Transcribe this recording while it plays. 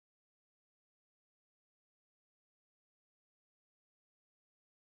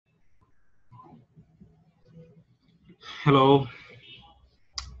Hello,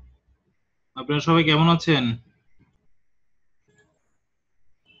 আপনারা সবাই কেমন আছেন?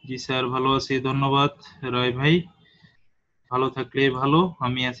 জি স্যার, ভালো আছি, ধন্যবাদ। রয় ভাই, ভালো থাকলে ভালো।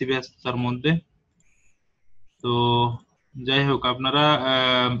 আমি আছি ব্যস্ততার মধ্যে। তো যাই হোক, আপনারা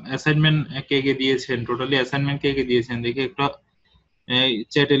অ্যাসাইনমেন্ট কে কে দিয়েছেন? টোটালি অ্যাসাইনমেন্ট কে কে দিয়েছেন দেখি একটা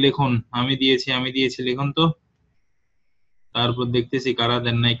চ্যাটে লিখুন। আমি দিয়েছি লিখুন তো। তারপর দেখতেছি কারা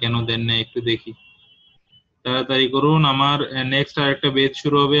দেন নাই, কেন দেন নাই, একটু দেখি। তাড়াতাড়ি করুন, আমার নেক্সট আর একটা বেচ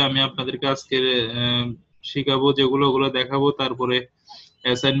শুরু হবে। আমি আপনাদেরকে আজকে শিখাবো, যেগুলো ওগুলো দেখাবো, তারপরে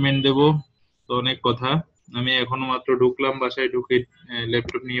অ্যাসাইনমেন্ট দেবো। তো অনেক কথা। আমি এখনো মাত্র ঢুকলাম, বাসায় ঢুকে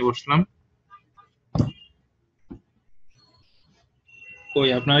ল্যাপটপ নিয়ে বসলাম। কই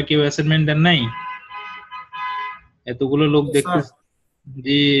আপনারা কেউ অ্যাসাইনমেন্ট দেন নাই? এতগুলো লোক দেখতে। স্যার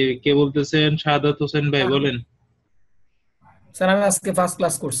জি, কে বলতেছেন? সাদাত হোসেন ভাই, স্যার বলেন। স্যার, আমি আজকে ফার্স্ট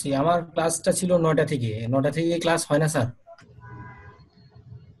ক্লাস করছি। আমার ক্লাসটা ছিল 9টা থেকে ক্লাস হয় না স্যার।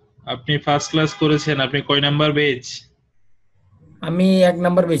 আপনি ফার্স্ট ক্লাস করেছেন, আপনি কয় নাম্বার বেচ? আমি 1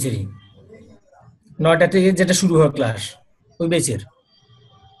 নাম্বার বেচেরই। 9টা থেকে যেটা শুরু হয় ক্লাস, ওই বেচের।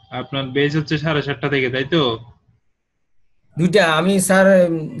 আপনার বেচ হচ্ছে 7:30 থেকে, তাই তো? দুইটা আমি স্যার,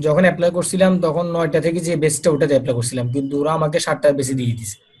 যখন অ্যাপ্লাই করছিলাম তখন 9টা থেকে যে বেচটা ওটাতে অ্যাপ্লাই করছিলাম, কিন্তু ওরা আমাকে 7টার বেশি দিয়ে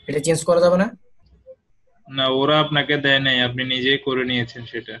দিছে। এটা চেঞ্জ করা যাবে না? না, ওরা আপনাকে দেয় নাই, আপনি নিজেই করে নিয়েছেন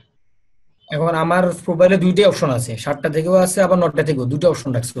সেটা। এখন আমার প্রোফাইলে দুইটাই অপশন আছে, 7টা থেকেও আছে আবার 9টা থেকেও, দুটো অপশন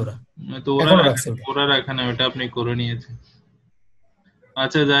রাখছে ওরা। তো এখনো রাখছে ওটা। ওরা রাখে না, ওটা আপনি করে নিয়েছেন।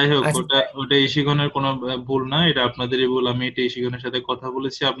 আচ্ছা, যাই হোক, আচ্ছা ওটা ওটা ইশিগনের কোনো ভুল না, এটা আপনাদেরই ভুল। আমি এটা ইশিগনের সাথে কথা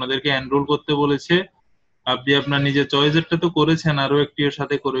বলেছি, আপনাদেরকে এনরোল করতে বলেছে। আপনি আপনার নিজের চয়েসেরটা তো করেছেন, আরো একটির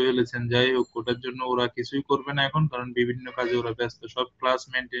সাথে করে ফেলেছেন। যাই হোক, ওটার জন্য ওরা কিছুই করবে না এখন, কারণ বিভিন্ন কাজে ওরা ব্যস্ত, সব ক্লাস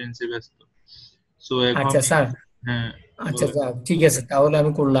মেনটেনেন্সে ব্যস্ত। সো এখন আচ্ছা স্যার। হ্যাঁ, আচ্ছা বলেন। যাক, ঠিক আছে, তাহলে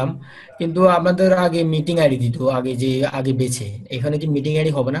আমি করলাম। কিন্তু আপনাদের আগে মিটিং আইডি দিত, আগে যে আগে বেছে, এখানে কি মিটিং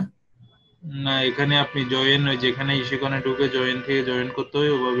আইডি হবে না? না, এখানে আপনি জয়েন, ওই যেখানে ইশিগনে ঢুকে জয়েন থেকে জয়েন করতে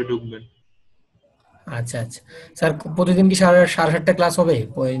হয়, ওভাবে ঢুকবেন। আচ্ছা আচ্ছা। স্যার, প্রতিদিন কি সাড়ে সাড়ে 7টা ক্লাস হবে,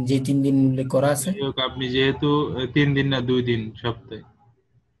 ওই যে 3 দিন উল্লেখ করা আছে? যাই হোক, আপনি যেহেতু 3 দিন না 2 দিন সপ্তাহে,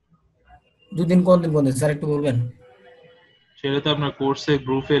 2 দিন কোন দিন স্যার, একটু বলবেন? সেটা তো আপনার কোর্সে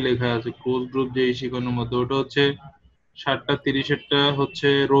গ্রুপে লেখা আছে। কোর্স গ্রুপ যে ইশিগনের মধ্যে, ওটা হচ্ছে 7:30-এরটা হচ্ছে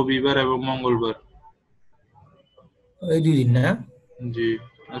রবিবার এবং মঙ্গলবার। ওই 2 দিন না? জি,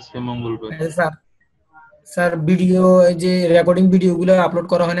 আজকে মঙ্গলবার। আচ্ছা, স্যার। স্যার, ভিডিও, এই যে রেকর্ডিং ভিডিওগুলো আপলোড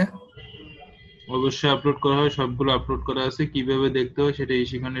করা হয় না? অবশ্যই আপলোড করা হয়, সবগুলো আপলোড করা আছে। কিভাবে দেখতে হয় সেটা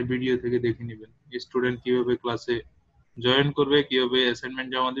ইশিগনের ভিডিও থেকে দেখে নেবেন। স্টুডেন্ট কিভাবে ক্লাসে জয়েন করবে, কিভাবে অ্যাসাইনমেন্ট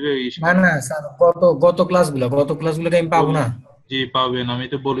জমা দিবে, ওই না ইশিগন না স্যার, গত ক্লাসগুলোকে আমি পাবো না? জি পাবেন। আমি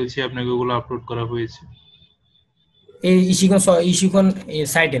তো বলেছি আপনাকে, ওগুলো আপলোড করা হয়েছে। এই ইশিকন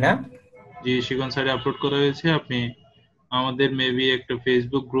সাইটে না? জি, ইশিগন সাইটে আপলোড করা হয়েছে। আপনি আমাদের মেবি একটা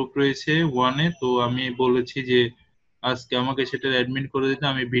ফেসবুক গ্রুপ রয়েছে ওয়ানে, তো আমি বলেছি যে আজকে আমাকে সেটা অ্যাডমিন করে দিতে,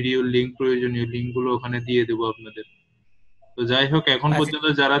 আমি ভিডিও লিংক, প্রয়োজনীয় লিংক গুলো ওখানে দিয়ে দেবো আপনাদের। তো যাই হোক, এখন আচ্ছা পর্যন্ত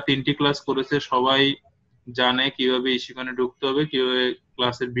যারা 3টি ক্লাস করেছে সবাই জানে কিভাবে সেখানে ঢুকতে হবে, কিভাবে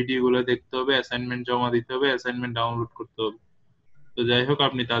ক্লাসের ভিডিও গুলো দেখতে হবে, অ্যাসাইনমেন্ট জমা দিতে হবে, অ্যাসাইনমেন্ট ডাউনলোড করতে হবে। তো যাই হোক,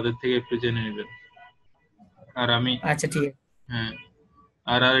 আপনি তাদের থেকে একটু জেনে নেবেন। আর আমি আচ্ছা, ঠিক আছে। হ্যাঁ,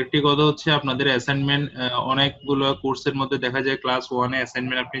 আর আরেকটি কথা হচ্ছে, আপনাদের অ্যাসাইনমেন্ট অনেকগুলো কোর্সের মধ্যে দেখা যায় ক্লাস ওয়ানে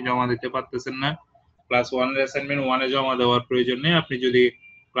অ্যাসাইনমেন্ট আপনি জমা দিতে পারতেছেন না। ক্লাস ওয়ানের অ্যাসাইনমেন্ট ওয়ানে জমা দেওয়ার প্রয়োজন নেই, আপনি যদি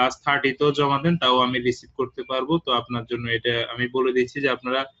ক্লাস 30তেও জমা দেন তাও আমি রিসিভ করতে পারবো। তো আপনার জন্য এটা আমি বলে দিচ্ছি যে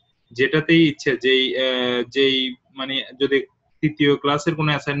আপনারা যেটাতেই ইচ্ছে, যেই মানে যদি তৃতীয় ক্লাসের কোনো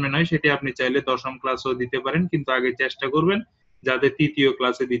অ্যাসাইনমেন্ট হয়, সেটি আপনি চাইলে দশম ক্লাসও দিতে পারেন, কিন্তু আগে চেষ্টা করবেন যাতে তৃতীয়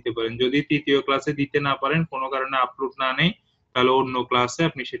ক্লাসে দিতে পারেন। যদি তৃতীয় ক্লাসে দিতে না পারেন, কোনো কারণে আপলোড না নেই, তাহলে অন্য ক্লাসে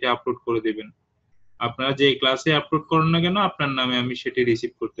আপনি সেটা আপলোড করে দিবেন। আপনারা যে ক্লাসে আপলোড করেন না কেন, আপনার নামে আমি সেটি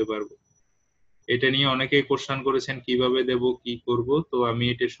রিসিভ করতে পারবো। এটা নিয়ে অনেকেই কোশ্চেন করেছেন কিভাবে দেব, কি করব, তো আমি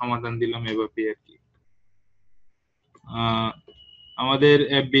এটার সমাধান দিলাম এভাবে আর কি। আহ, আমাদের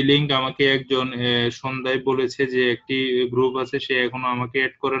বিলিং আমাকে একজন সন্ধ্যায় বলেছে যে একটি গ্রুপ আছে, সে এখনো আমাকে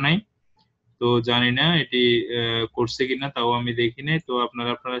অ্যাড করে নাই। তো জানি না এটি করছে কিনা, তাও আমি দেখি নাই। তো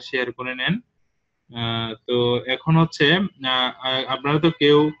আপনারা শেয়ার করে নেন। তো এখন হচ্ছে আপনারা তো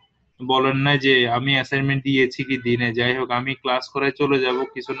কেউ বলেন না যে আমি অ্যাসাইনমেন্ট দিয়েছি কি দিনে। যাই হোক, আমি ক্লাস করায় চলে যাব,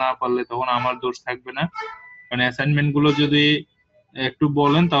 কিছু না পারলে তখন আমার দোষ থাকবে না। কারণ অ্যাসাইনমেন্ট গুলো যদি একটু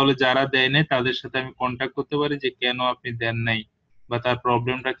বলেন, তাহলে যারা দেয় নাই তাদের সাথে আমি কন্ট্যাক্ট করতে পারি যে কেন আপনি দেন নাই বা তার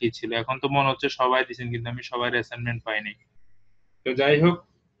প্রবলেমটা কি ছিল। এখন তো মনে হচ্ছে সবাই দিচ্ছেন, কিন্তু আমি সবার অ্যাসাইনমেন্ট পাইনি। তো যাই হোক,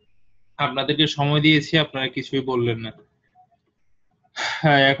 আপনাদেরকে সময় দিয়েছি, আপনারা কিছুই বললেন না।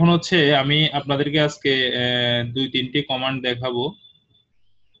 হ্যাঁ, এখন হচ্ছে আমি আপনাদেরকে আজকে 2-3টি কমান্ড দেখাবো।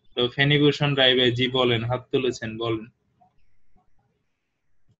 তো ফেনিভূষণ রায় ভাই, জি বলেন, হাত তুলেছেন, বলেন।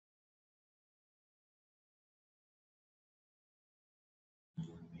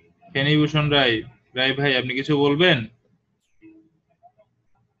 ফেনীভূষণ রায়, রায় ভাই আপনি কিছু বলবেন?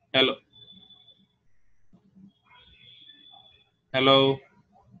 Hello, hello,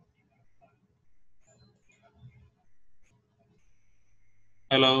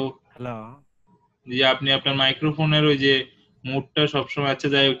 hello. হ্যালো। জি, আপনি আপনার মাইক্রোফোনের ওই যে মুডটা সবসময়, আচ্ছা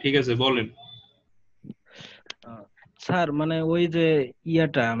যাই হোক, ঠিক আছে বলেন। স্যার মানে ওই যে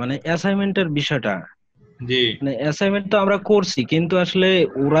মানে অ্যাসাইনমেন্টের বিষয়টা, জি, মানে অ্যাসাইনমেন্ট তো আমরা করছি কিন্তু আসলে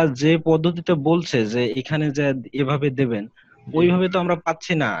ওরা যে পদ্ধতিতে বলছে যে এখানে যে এভাবে দেবেন, জি। ওইভাবে তো আমরা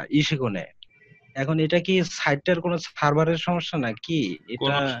পাচ্ছি না ইশিকনে। এখন এটা কি সাইটটার কোনো সার্ভারের সমস্যা না কি এটা?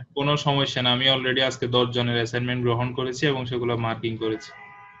 কোনো কোনো সমস্যা না, আমি অলরেডি আজকে 10 জনের অ্যাসাইনমেন্ট গ্রহণ করেছি এবং সেগুলো মার্কিং করেছি।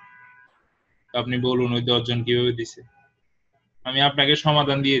 আপনি বলুন ওই 10 জন কিভাবে দিছে। আমি আপনাকে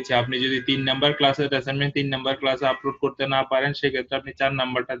সমাধান দিয়েছি, আপনি যদি 3 নাম্বার ক্লাসের অ্যাসাইনমেন্ট 3 নাম্বার ক্লাসে আপলোড করতে না পারেন, সেক্ষেত্রে আপনি 4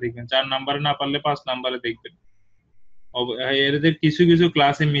 নাম্বারটা দেখবেন, 4 নাম্বারে না পারলে 5 নাম্বারে দেখবেন। এদের কিছু কিছু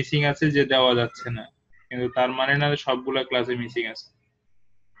ক্লাসে মিসিং আছে যে দেওয়া যাচ্ছে না, কিন্তু তার মানে না যে সবগুলা ক্লাসে মিসিং আছে।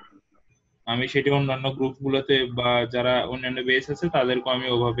 আমি সেটি অন্যান্য গ্রুপগুলোতে বা যারা অন্যান্য বেস আছে তাদেরকে আমি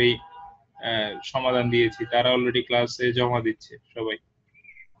ওভাবেই সমাধান দিয়েছি, তারা অলরেডি ক্লাসে জমা দিচ্ছে সবাই।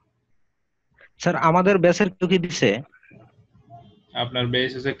 স্যার আমাদের ব্যাচের কেউ কি দিছে? আপনার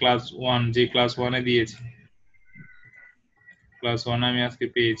বেস আছে ক্লাস 1, যে ক্লাস 1-এ দিয়েছে। ক্লাস 1 আমি আজকে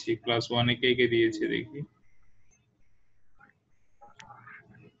পেয়েছি, ক্লাস 1-এ কে কে দিয়েছে দেখি।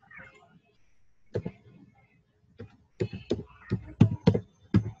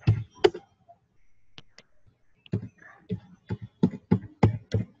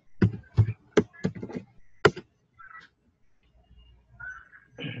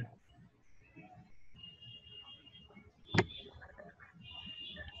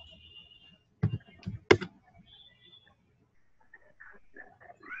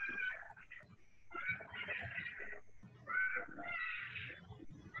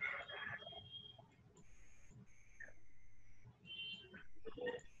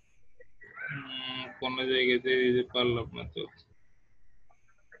 কোন জায়গাতে দিতে পারলাম না তো।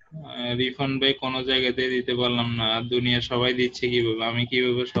 রিফান্ড ভাই কোন জায়গাতে দিতে পারলাম না, আর দুনিয়া সবাই দিচ্ছে কিভাবে, আমি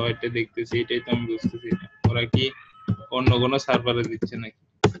কিভাবে সবাইটা দেখতেছি এটাই তো আমি বুঝতেছি না। ওরা কি অন্য কোনো সার্ভারে দিচ্ছে নাকি?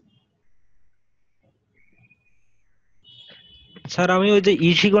 স্যার আমি ওই যে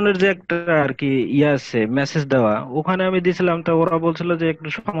ইশিকনের যে একটা আর কি আছে মেসেজ দেওয়া, ওখানে আমি দিছিলাম, তো ওরা বলছিল যে একটু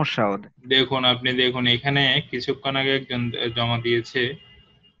সমস্যা ওদের। দেখুন, আপনি দেখুন এখানে কিছুক্ষণ আগে একজন জমা দিয়েছে,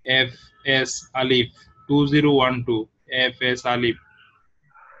 এফ এস আলিফ 2012, এফ এস আলিফ।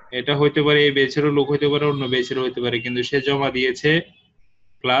 এটা হইতে পারে এই বেচেরও লোক, হইতে পারে অন্য বেচেরও হইতে পারে, কিন্তু সে জমা দিয়েছে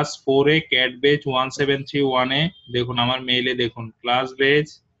ক্লাস 4-এ ক্যাট বেচ 1731-এ। দেখুন আমার মেইলে দেখুন, ক্লাস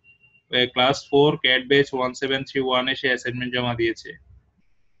 4 ক্যাট বেচ 1731-এ সে অ্যাসাইনমেন্ট জমা দিয়েছে।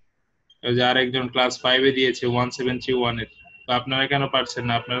 ওই যে আরেকজন ক্লাস 5-এ দিয়েছে 1731-এর। তো আপনারা কেন পারছেন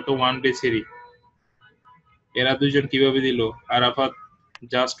না? আপনারা তো 1 বেচেরই। এরা দুইজন কিভাবে দিল? আরাফাত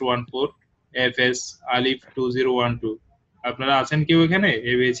just 14, এফ এস আলিফ 2012। আপনারা আছেন কেউ এখানে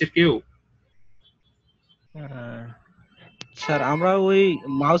এই বেচের কেউ? আহ, স্যার আমরা ওই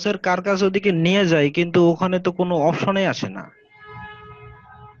মাউসের কার্কাস ওদিকে নিয়ে যাই কিন্তু ওখানে তো কোনো অপশনই আসে না।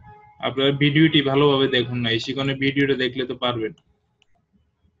 আপনারা ভিডিওটি ভালোভাবে দেখুন না, এই শিখনের ভিডিওটা দেখলে তো পারবেন।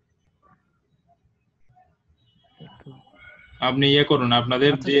 আপনি ইয়ে করুন,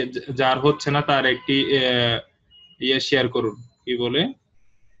 আপনাদের আচ্ছা। যে যার হচ্ছে না তার একটি ইয়ে শেয়ার করুন, কি বলে,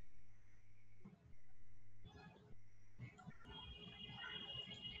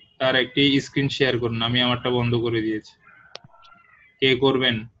 তার একটি স্ক্রিন শেয়ার করুন। আমি আমারটা বন্ধ করে দিয়েছি। কে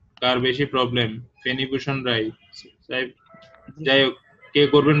করবেন? কার বেশি প্রবলেম? ফেনীভূষণ রায় সাহেব, যাই হোক, কে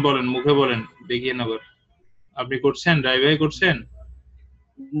করবেন বলেন, মুখে বলেন, দেখিয়ে নেবার। আপনি করছেন? রায় ভাই করছেন?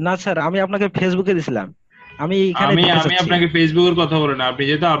 না স্যার, আমি আপনাকে ফেসবুকে দিছিলাম, আমি এখানে আমি দিতে আমি চাচ্ছি। আপনাকে ফেসবুকের কথা বলেন, আপনি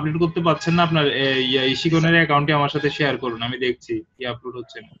যেহেতু আপলোড করতে পারছেন না আপনার স্যার, ইশিকনের অ্যাকাউন্টে আমার সাথে শেয়ার করুন, আমি দেখছি কি আপলোড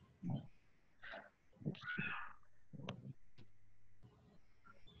হচ্ছে না।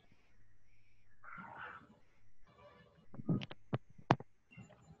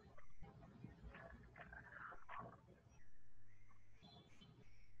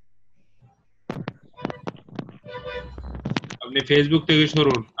 আপনি ফেসবুক থেকে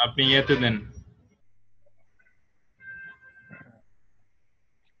সরুন, আপনি ইয়েতে দেন।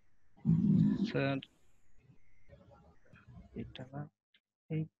 স্যার এটা না,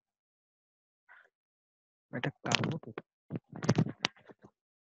 এই এটা কাটবো তো।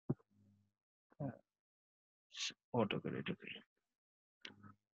 অটোকে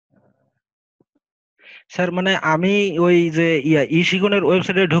স্যার, মানে আমি ওই যে ইশিকনের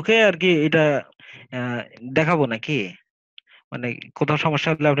ওয়েবসাইটে ঢুকে আর কি এটা আহ, দেখাবো নাকি? মানে কোথাও সমস্যা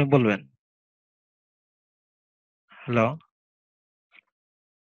হলে আপনি বলবেন। হ্যালো।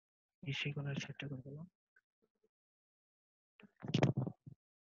 ইশিকনের সেটটা করে দিলাম।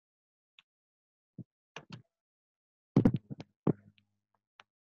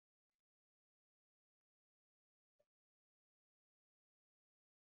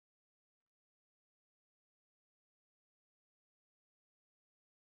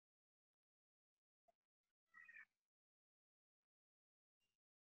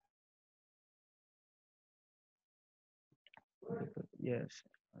 ইয়েস,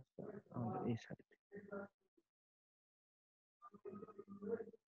 আমাদের এই সাইড।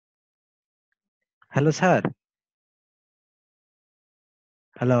 হ্যালো স্যার,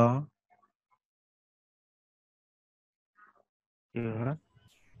 হ্যালো,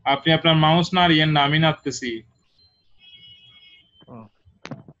 আপনি আপনার মাউস নাড়িয়েন না, আমি নাড়তেছি। ও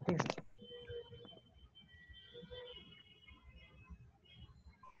ঠিক আছে।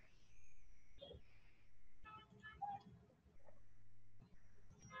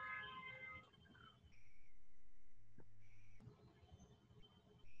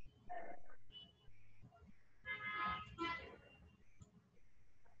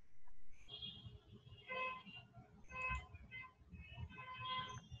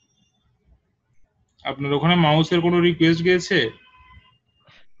 আপনার ওখানে মাউসের কোনো রিকোয়েস্ট গিয়েছে?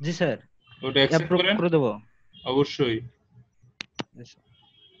 জি স্যার, ওটা অ্যাকসেপ্ট অ্যাপ্রুভ করেন করে দেবো। অবশ্যই। জি স্যার।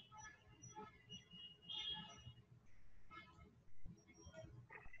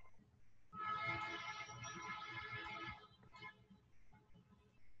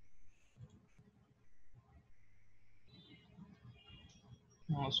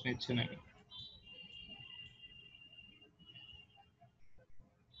 মাউস নিচ্ছে না,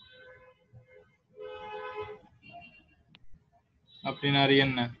 আপনি নাড়িয়েন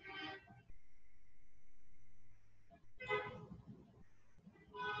না।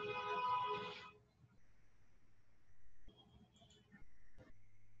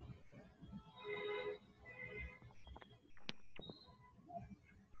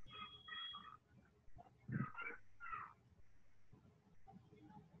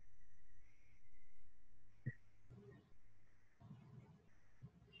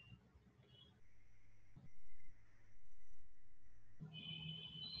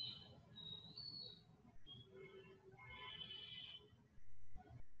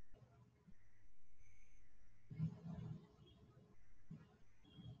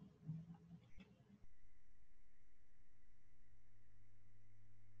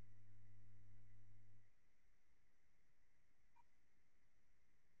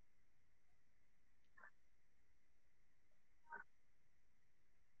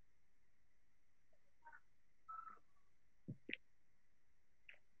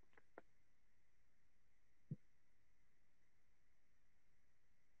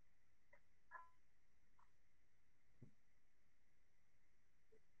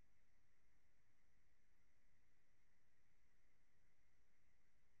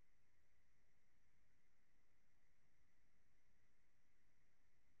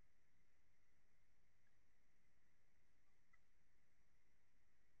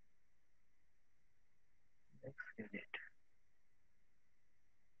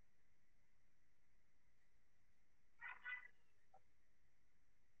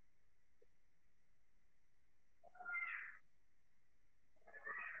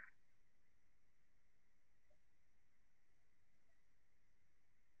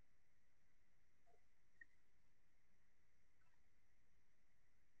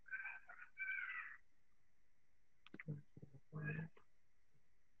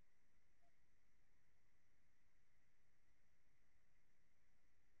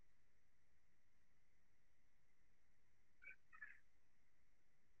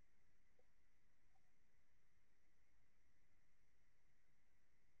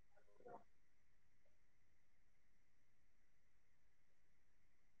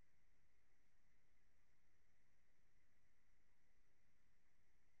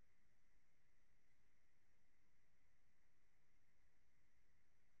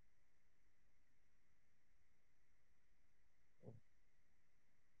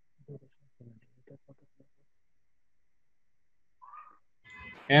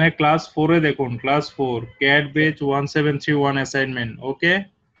 এখানে ক্লাস 4 এ দেখুন, ক্লাস 4 ক্যাড বেচ 1731 অ্যাসাইনমেন্ট। ওকে,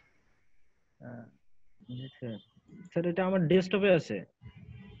 জি স্যার। স্যার এটা আমার ডেস্কটপে আছে।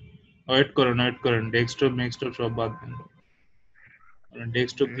 ওয়েট করেন, ডেস্কটপ মেক্সটপ সব বাদ দেন।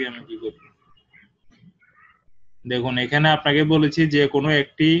 ডেস্কটপ দিয়ে আমি কি করব? দেখুন এখানে আপনাকে বলেছি যে কোনো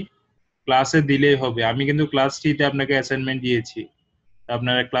একটি ক্লাসে দিলেই হবে। আমি কিন্তু ক্লাস 3 তে আপনাকে অ্যাসাইনমেন্ট দিয়েছি।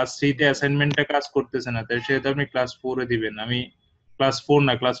 আপনারা ক্লাস 3 তে অ্যাসাইনমেন্টটা কাজ করতেছে না, তাই সেটা আপনি ক্লাস 4 এ দিবেন। আমি ক্লাস 4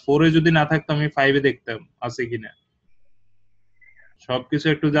 না, ক্লাস 4 এ যদি না থাকতো আমি 5 এ দেখতাম আছে কিনা। সবকিছু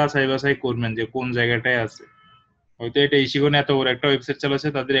একটু যাচাই বাছাই করবেন যে কোন জায়গাটায় আছে। হয়তো এটা ইশিগন এত বড় একটা ওয়েবসাইট চালাচ্ছে,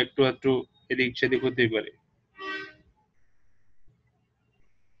 তাদের একটু একটু এদিক সেদিক হতেই পারে।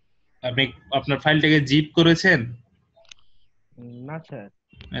 আপনি আপনার ফাইলটাকে জিপ করেছেন? না স্যার।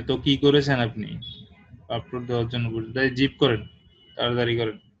 তো কি করেছেন আপনি আপলোড দেওয়ার জন্য? তাই জিপ করেন, তাড়াতাড়ি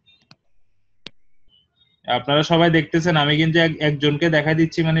করেন। আপনারা সবাই দেখতেছেন, আমি কিন্তু একজনকে দেখা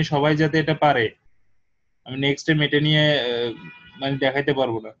দিচ্ছি, মানে সবাই যাতে এটা পারে। আমি নেক্সট টাইম এটা নিয়ে মানে দেখাইতে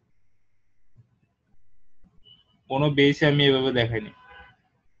পারবো না, কোনো বেসে আমি এভাবে দেখাইনি।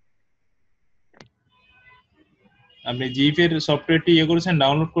 আপনি জিপ এর সফটওয়্যারটি ইয়ে করেছেন,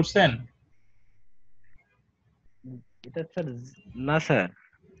 ডাউনলোড করছেন? এটা স্যার না স্যার,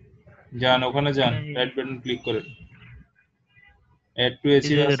 যান ওখানে যান, এখানে রাইট বাটন ক্লিক করেন, অ্যাড টু এই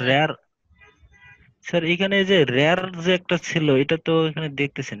অ্যাচিভ যে আছে। রেয়ার, স্যার এখানে যে রেয়ার যে একটা ছিল এটা তো এখানে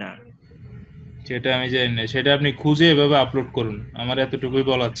দেখতেছি না। সেটা আমি জানি না, সেটা আপনি খুঁজে এভাবে আপলোড করুন, আমার এতটুকুই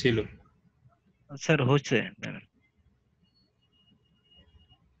বলার ছিল। স্যার হচ্ছে,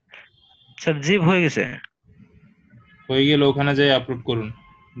 স্যার জিপ হয়ে গেছে। হয়ে গেলে ওখানে যাই আপলোড করুন,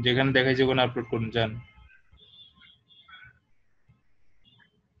 যেখানে দেখাইছে ওখানে আপলোড করুন, যান।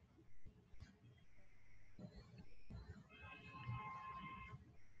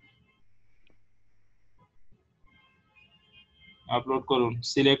 আপলোড করুন,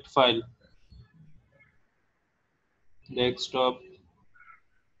 সিলেক্ট ফাইল, ডেস্কটপ।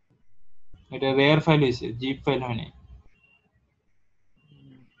 এটা রেয়ার ফাইল হয়েছে, জিপ ফাইল হয়নি।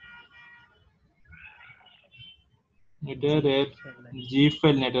 এটা জিপ রেয়ার, স্যার নাই। জিপ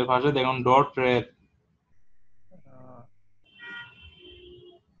ফাইল না, এটার ভাষা দেখুন ডট রেয়ার। আহ,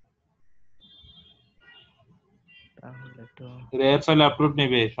 তাহলে তো রেয়ার ফাইল আপলোড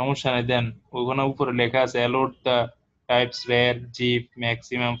নেবে, সমস্যা নাই, দেন। ওখানে উপরে লেখা আছে অ্যালোড দা types rare zip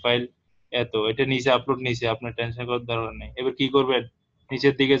maximum file, এত। এটা নিচে আপলোড নিচে, আপনার টেনশন করার দরকার নেই। এবার কি করবেন,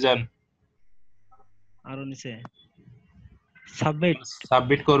 নিচের দিকে যান। আরো নিচে সাবমিট।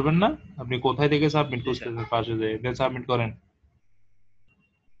 সাবমিট করবেন না? আপনি কোথায় থেকে সাবমিট জি স্যার, করতেছেন? পাশে যায়, এটা সাবমিট করেন।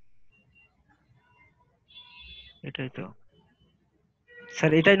 এটাই তো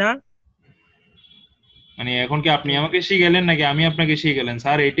স্যার, এটাই না? মানে এখন কি আপনি এটাই তো। আমাকে শিখালেন নাকি আমি আপনাকে শিখালেন?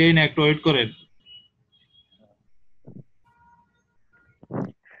 স্যার এটাই না, একটু ওয়েট করেন।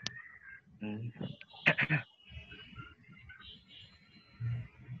 হুম,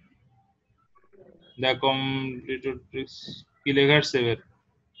 দা কমপ্লিটেড কি লেখা আসছে এবার?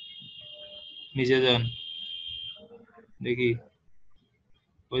 নিচে যান, দেখি।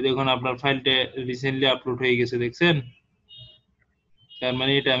 ওই দেখুন আপনার ফাইলটা রিসেন্টলি আপলোড হয়ে গেছে, দেখছেন? তার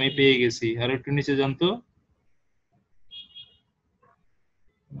মানে এটা আমি পেয়ে গেছি। আর একটু নিচে যান তো।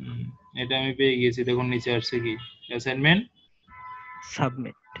 হুম, এটা আমি পেয়ে গেছি, দেখুন নিচে আসছে কি, অ্যাসাইনমেন্ট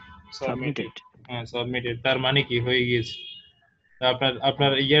সাবমিট, সাবমিটেড। সাবমিটেড। হ্যাঁ সাবমিটেড, তার মানে কি হয়ে গিয়েছে। তা আপনার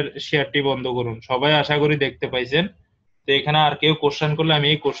আপনার ইয়ার শেয়ারটি বন্ধ করুন, সবাই আশা করি দেখতে পাইছেন। তো এখানে আর কেউ কোশ্চেন করলে আমি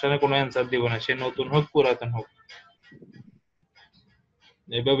এই কোশ্চেনে কোনো অ্যান্সার দিব না, সে নতুন হোক পুরাতন হোক।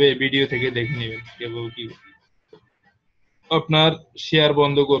 এভাবে ভিডিও থেকে দেখে নেবেন কিভাবে কি। আপনার শেয়ার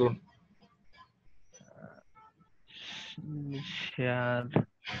বন্ধ করুন। Share,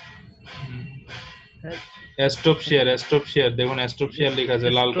 stop share, stop share, দেখুন স্টপ শেয়ার লেখা আছে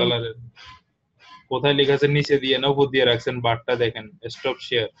লাল স্টপ, কালারের। কোথায় লেখা আছে? নিচে দিয়ে না উপর দিয়ে রাখছেন বারটা, দেখেন stop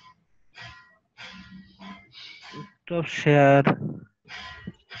share. Stop share,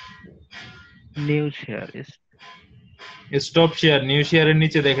 new share. Stop share, new শেয়ারের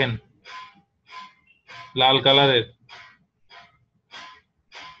নিচে দেখেন লাল কালারের।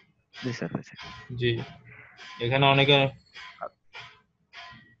 জি স্যার, হয়েছে। জি, এখানে অনেকে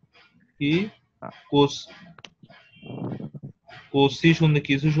কি আ- কোস কোসি শুনতে,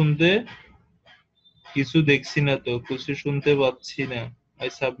 কিছু শুনতে, কিছু দেখছি না তো, কিছু শুনতে পাচ্ছি না। I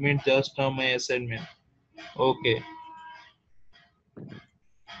submit just now my assignment. ওকে।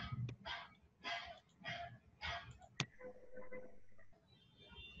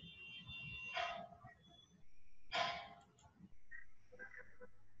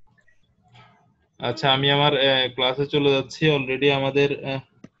 আচ্ছা, আমি আমার ক্লাসে চলে যাচ্ছি, অলরেডি আমাদের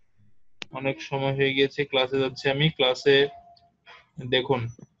অনেক সময় হয়ে গিয়েছে। ক্লাসে যাচ্ছি আমি। ক্লাসে দেখুন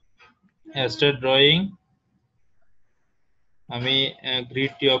স্টার্ট ড্রয়িং, আমি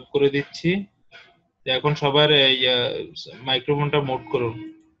গ্রিডটি অফ করে দিচ্ছি। তো এখন সবার মাইক্রোফোনটা মোড করুন।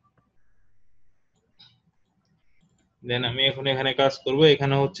 দেন আমি এখন এখানে কাজ করব।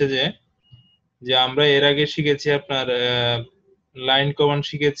 এখানে হচ্ছে যে যে আমরা এর আগে শিখেছি আপনার লাইন কমান্ড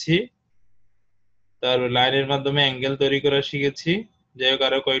শিখেছি, তার লাইনের মাধ্যমে অ্যাঙ্গেল তৈরি করা শিখেছি। যাই হোক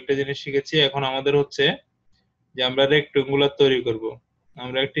আরো কয়েকটা জিনিস শিখেছি। এখন আমাদের হচ্ছে যে আমরা রেক্টেঙ্গুলার তৈরি করব।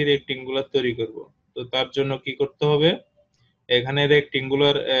 আমরা একটি রেক্টেঙ্গুলার তৈরি করব। তো তার জন্য কি করতে হবে? এখানে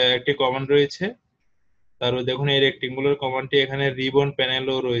রেক্টেঙ্গুলার একটি কমান্ড রয়েছে, তারপর দেখুন এই রেক্টেঙ্গুলার কমান্ডটি এখানে রিবন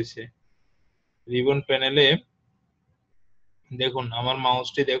প্যানেলও রয়েছে। রিবন প্যানেলে দেখুন আমার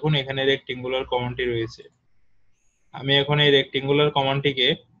মাউসটি দেখুন এখানে রেক্টেঙ্গুলার কমান্ডটি রয়েছে। আমি এখন এই রেক্টেঙ্গুলার কমান্ডটিকে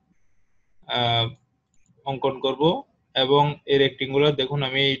অঙ্কন করব এবং এই রেক্টেঙ্গুলার দেখুন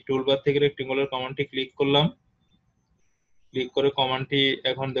আমি এই টুলবার থেকে রেক্টেঙ্গুলার কমান্ডটি ক্লিক করলাম। ক্লিক করে কমান্ডটি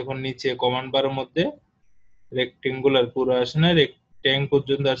এখন দেখুন নিচে কমান্ড বারের মধ্যে রেক্টেঙ্গুলার পুরো আসে না, রেক্ট্যাং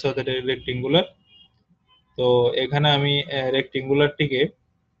পর্যন্ত আসে, অর্থাৎ রেক্টেঙ্গুলার। তো এখানে আমি রেক্টেঙ্গুলারটিকে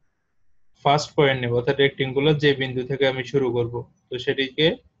ফার্স্ট পয়েন্ট নেব, অর্থাৎ রেক্টেঙ্গুলার যে বিন্দু থেকে আমি শুরু করব, তো সেটিকে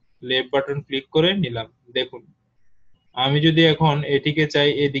লেফট বাটন ক্লিক করে নিলাম। দেখুন আমি যদি এখন এটিকে চাই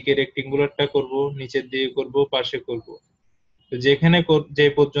এদিকে রেক্টেঙ্গুলারটা করব, নিচের দিকে করব, পাশে করব, তো যেখানে যে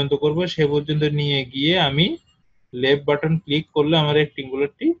পর্যন্ত করব সে পর্যন্ত নিয়ে গিয়ে আমি লেফট বাটন ক্লিক করলে আমার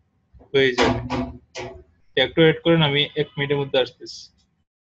রেক্টেঙ্গুলারটি হয়ে যাবে। একটু ওয়েট করেন, আমি 1 মিনিটের মধ্যে আসতেছি।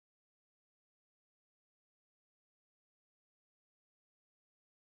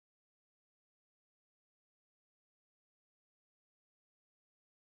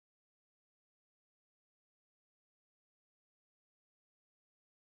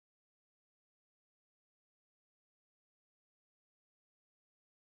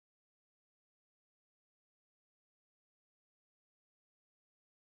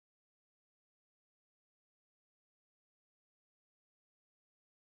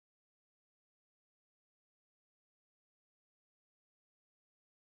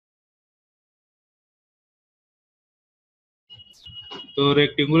 তো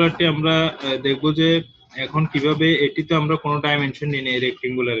রেক্টেঙ্গুলারটি আমরা দেখবো যে এখন কিভাবে, এটি তো আমরা কোনো ডাইমেনশন নিই না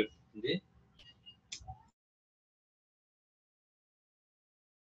রেক্টেঙ্গুলারের।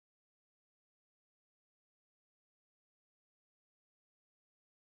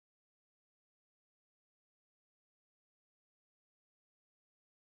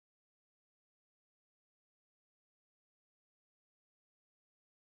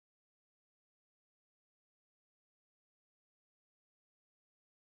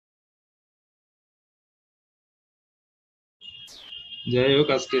 যাই হোক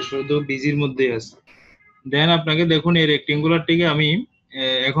আজকে শুধু বিজির মধ্যেই আছে। দেন আপনাকে দেখুন এই রেক্টেঙ্গুলারটিকে আমি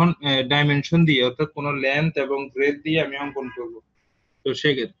এখন ডাইমেনশন দিয়ে, অর্থাৎ কোনো লেন্থ এবং ব্রেথ দিয়ে আমি অঙ্কন করব। তো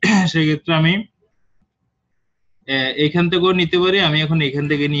সেক্ষেত্রে আমি এখান থেকেও নিতে পারি, আমি এখন এখান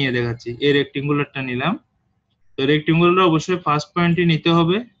থেকে নিয়ে দেখাচ্ছি। এই রেক্টেঙ্গুলারটা নিলাম, তো রেক্টেঙ্গুলার অবশ্যই ফার্স্ট পয়েন্টই নিতে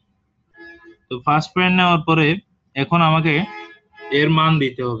হবে। তো ফার্স্ট পয়েন্ট নেওয়ার পরে এখন আমাকে এর মান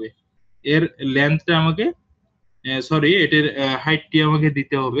দিতে হবে, এর লেন্থটা আমাকে সরি এটার হাইটটি আমাকে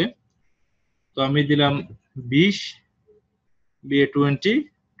দিতে হবে। তো আমি দিলাম 20 দিয়ে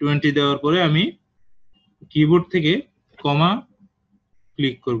 20 দেওয়ার পরে আমি কিবোর্ড থেকে কমা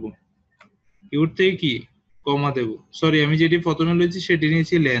ক্লিক করব। কিবোর্ড থেকে কি কমা দেব, সরি আমি যেটি প্রথমে লিখেছি সেটি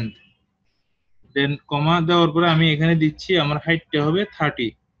নিয়েছি লেন্থ। দেন কমা দেওয়ার পরে আমি এখানে দিচ্ছি আমার হাইটটা হবে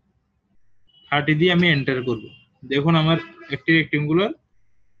 30 দিয়ে আমি এন্টার করব। দেখুন আমার একটি রেক্টেঙ্গুলার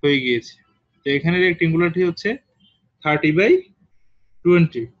হয়ে গিয়েছে। তো এখানে রেক্টেঙ্গুলারটি হচ্ছে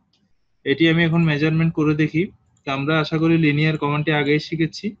 30/20। এটি আমি এখন মেজারমেন্ট করে দেখি। তো আমরা আশা করি লিনিয়ার কমান্ডটি আগেই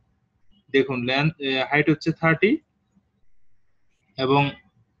শিখেছি। দেখুন লেন্থ হাইট হচ্ছে 30 এবং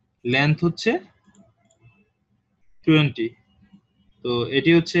লেন্থ হচ্ছে 20। তো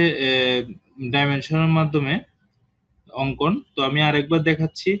এটি হচ্ছে ডাইমেনশনের মাধ্যমে অঙ্কন। তো আমি আরেকবার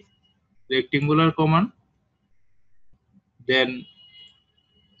দেখাচ্ছি, rectangular command, then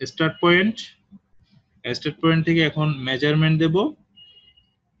start point থেকে এখন মেজারমেন্ট দেব।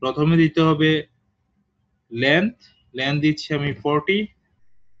 প্রথমে দিতে হবে লেন্থ দিচ্ছি আমি 40।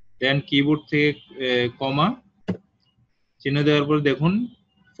 দেন কিবোর্ড থেকে কমা চিহ্ন দেওয়ার পর দেখুন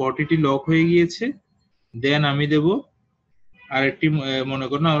 40টি লক হয়ে গিয়েছে। দেন আমি দেব আরেকটি, মনে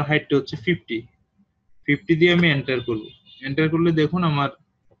করুন আমার হাইটটা হচ্ছে 50 দিয়ে আমি এন্টার করব। এন্টার করলে দেখুন আমার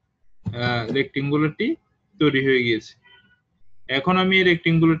রেক্টেঙ্গুলারটি তৈরি হয়ে গিয়েছে। এখন আমি এই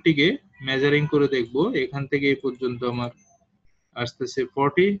রেক্টেঙ্গুলারটিকে মেজারিং করে দেখব, এখান থেকে এই পর্যন্ত আমার আসতেছে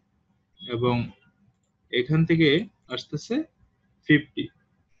 40 এবং এখান থেকে আসতেছে 50।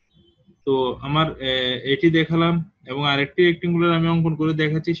 তো আমার এটি দেখালাম এবং আরেকটি রেক্টেঙ্গুলার আমি অঙ্কন করে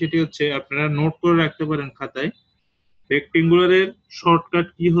দেখাচ্ছি, সেটি হচ্ছে আপনারা নোট করে রাখতে পারেন খাতায়। রেক্টেঙ্গুলারের শর্টকাট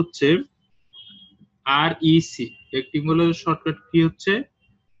কি হচ্ছে REC। রেক্টেঙ্গুলারের শর্টকাট কি হচ্ছে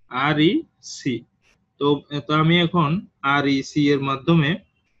REC। তো আমি এখন REC এর মাধ্যমে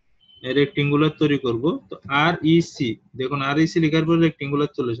রেক্টেঙ্গুলার তৈরি করব। তো REC, দেখুন REC লেখার পর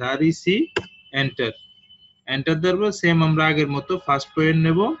রেক্টেঙ্গুলার চলে আসে। REC এন্টার দেওয়ার পর সেম আমরা আগের মতো ফার্স্ট পয়েন্ট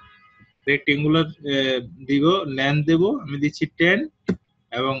নেব, রেক্টেঙ্গুলার দিব, লেন্থ দেব, আমি দিচ্ছি 10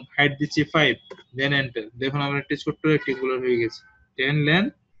 এবং হাইট দিচ্ছি 5, দেন এন্টার। দেখুন আমার একটা ছোট্ট রেক্টেঙ্গুলার হয়ে গেছে। 10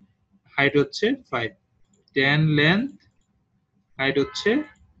 লেন্থ, হাইট হচ্ছে 5, 10 লেন্থ, হাইট হচ্ছে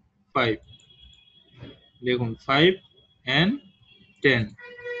 5, দেখুন 5 and 10।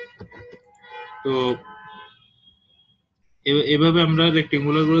 তো এভাবে আমরা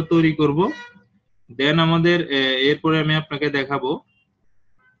রেক্টেঙ্গুলার গুলো তৈরি করব। দেন আমাদের এরপরে আমি আপনাকে দেখাবো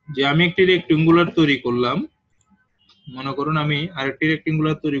যে আমি একটি রেক্টেঙ্গুলার তৈরি করলাম। মনে করুন আমি আরেকটি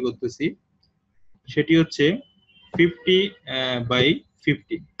রেক্টেঙ্গুলার তৈরি করতেছি, সেটি হচ্ছে 50 বাই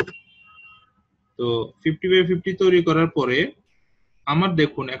 50। তো 50 বাই 50 তৈরি করার পরে আমার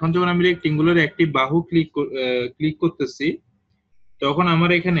দেখুন এখন যখন আমি রেক্টেঙ্গুলার একটি বাহু ক্লিক করতেছি, তখন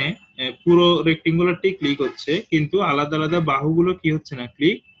আমার এখানে পুরো রেক্টেঙ্গুলারটি ক্লিক হচ্ছে, কিন্তু আলাদা আলাদা বাহুগুলো কি হচ্ছে না,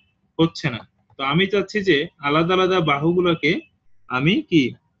 ক্লিক হচ্ছে না। তো আমি চাচ্ছি যে আলাদা আলাদা বাহুগুলোকে আমি কি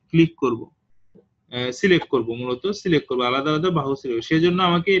ক্লিক করব, সিলেক্ট করব, মূলত সিলেক্ট করব, আলাদা আলাদা বাহু সিলেক্ট। সেজন্য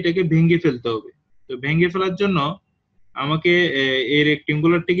আমাকে এটাকে ভেঙে ফেলতে হবে। তো ভেঙে ফেলার জন্য আমাকে এই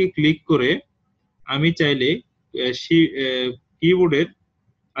রেক্টেঙ্গুলারটিকে ক্লিক করে আমি চাইলে কিবোর্ডের,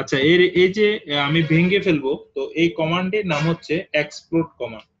 আচ্ছা এই যে আমি ভেঙে ফেলবো, তো এই কমান্ডের নাম হচ্ছে এক্সপ্লোড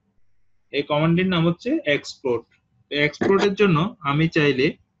কমান্ড। এই কমান্ডের নাম হচ্ছে এক্সপ্লোড। এক্সপ্লোডের জন্য আমি চাইলে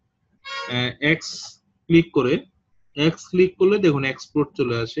এক্স ক্লিক করে, এক্স ক্লিক করলে দেখুন এক্সপ্লোড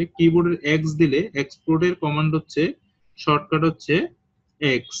চলে আসে। কিবোর্ডের এক্স দিলে এক্সপ্লোডের কমান্ড হচ্ছে, শর্টকাট হচ্ছে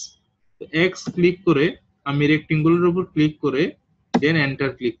এক্স। এক্স ক্লিক করে আমি রেক্টেঙ্গুলার উপর ক্লিক করে দেন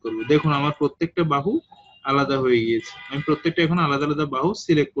এন্টার ক্লিক করব। দেখুন আমার প্রত্যেকটা বাহু আলাদা হয়ে গিয়েছে। আমি প্রত্যেকটা এখন আলাদা আলাদা বাহু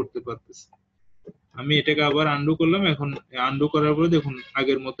সিলেক্ট করতে পারতেছি। আমি এটাকে আবার আন্ডু করলাম। এখন আন্ডু করার পরে দেখুন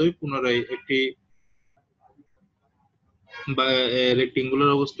আগের মতোই পুনরায় একটি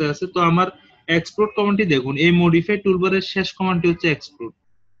রেক্টেঙ্গুলার অবস্থায় আছে। তো আমার এক্সপ্লোড কমান্ডটি দেখুন, এই মডিফাই টুলবারের শেষ কমান্ডটি হচ্ছে এক্সপ্লোড।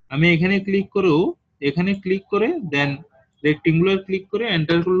 আমি এখানে ক্লিক করেও, এখানে ক্লিক করে দেন রেক্টেঙ্গুলার ক্লিক করে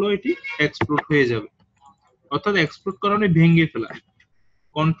এন্টার করলেও এটি এক্সপ্লোড হয়ে যাবে। অর্থাৎ এক্সপ্লোড করানো ভেঙে ফেলা।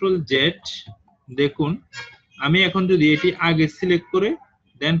 কন্ট্রোল জেড, দেখুন আমি এখন যদি এটি আগে সিলেক্ট করে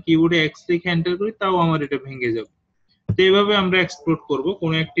দেন কিবোর্ডে এক্স লিখে এন্টার করি, তাও আমার এটা ভেঙে যাবে। তো এইভাবে আমরা এক্সপ্লোড করব।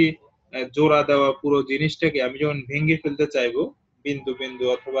 কোন একটি জোড়া দেওয়া পুরো জিনিসটাকে আমি যখন ভেঙে ফেলতে চাইবো বিন্দু বিন্দু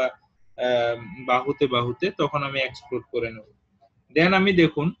অথবা বাহুতে বাহুতে, তখন আমি এক্সপ্লোড করে নেব। দেন আমি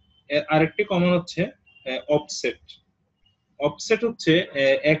দেখুন আরেকটি কমন হচ্ছে অফসেট। অফসেট হচ্ছে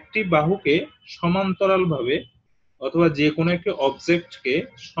একটি বাহুকে সমান্তরাল ভাবে অথবা যে কোনো একটি অবজেক্টকে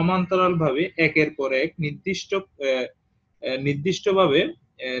সমান্তরাল ভাবে একের পর এক নির্দিষ্টভাবে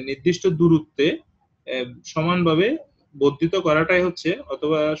নির্দিষ্ট দূরত্বে সমানভাবে বর্ধিত করাটাই হচ্ছে,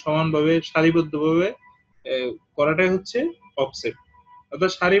 অথবা সমানভাবে সারিবদ্ধভাবে করাটাই হচ্ছে অফসেট।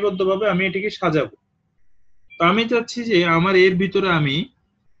 অর্থাৎ সারিবদ্ধভাবে আমি এটিকে সাজাবো। তো আমি চাচ্ছি যে আমার এর ভিতরে আমি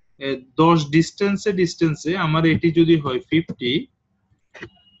 10 ডিস্টেন্সে আমার এটি যদি হয় 50,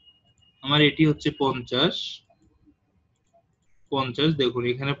 আমার এটি হচ্ছে 50, দেখুন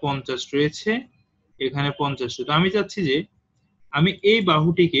এখানে 50 রয়েছে, এখানে 50। তো আমি চাচ্ছি যে আমি এই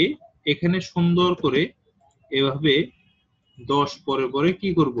বাহুটিকে এখানে সুন্দর করে এভাবে 10 পরে পরে কি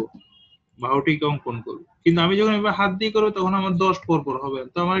করব, বাহুটিকে অঙ্কন করব। কিন্তু আমি যখন এবার হাত দিয়ে করবো তখন আমার 10 পর পর হবে।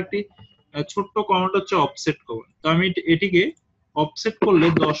 তো আমার একটি ছোট্ট কমান্ড হচ্ছে অফসেট কমান্ড। তো আমি এটিকে অফসেট করলে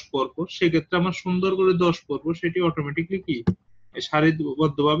 10 পর পর, সেক্ষেত্রে আমার সুন্দর করে 10 পর পর সেটি অটোমেটিকলি কি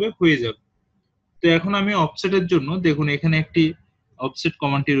সারিবদ্ধভাবে হয়ে যাবে। তো এখন আমি অফসেটের জন্য দেখুন এখানে একটি অফসেট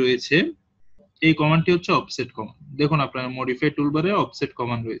কমান্ডটি রয়েছে। এই কমান্ডটি হচ্ছে অফসেট কমান্ড। দেখুন আপনার মডিফাই টুলবারে অফসেট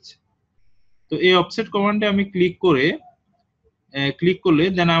কমান্ড রয়েছে। তো এই অফসেট কমান্ডে আমি ক্লিক করলে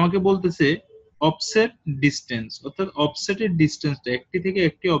দেন আমাকে বলতেছে অফসেট ডিসটেন্স, অর্থাৎ অফসেটের ডিসটেন্সটা একটি থেকে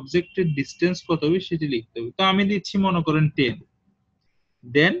একটি অবজেক্টের ডিসটেন্স কত হবে সেটি লিখতে হবে। তো আমি দিচ্ছি মনে করেন 10,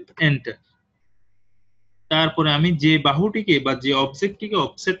 দেন এন্টার। তারপরে আমি যে বাহুটিকে বা যে অবজেক্টটিকে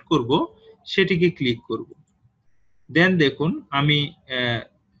অফসেট করব সেটিকে ক্লিক করব। দেন দেখুন আমি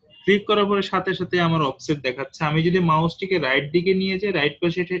ক্লিক করার পরে সাথে সাথে আমার অফসেট দেখাচ্ছে। আমি যদি মাউসটিকে রাইট দিকে নিয়ে যাই রাইট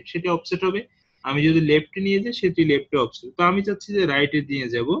পাশে সেটি অফসেট হবে, আমি যদি লেফটে নিয়ে যাই সেটি লেফটে অফসেট। তো আমি চাচ্ছি যে রাইটে নিয়ে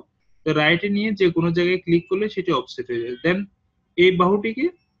যাব। তো রাইটে নিয়ে যে কোনো জায়গায় ক্লিক করলে সেটি অফসেট হয়ে যাবে। দেন এই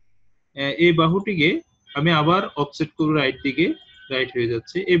বাহুটিকে আমি আবার অফসেট করব রাইট দিকে, রাইট হয়ে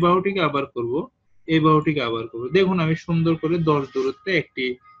যাচ্ছে। এই বাহুটিকে আবার করব, এই বাহুটিকে আবার করব। দেখুন আমি সুন্দর করে 10 দূরত্বে একটি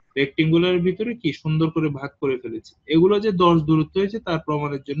রেক্টেঙ্গুলার ভিতরে কি সুন্দর করে ভাগ করে ফেলেছি। এগুলো যে 10 দূরত্ব হয়েছে তার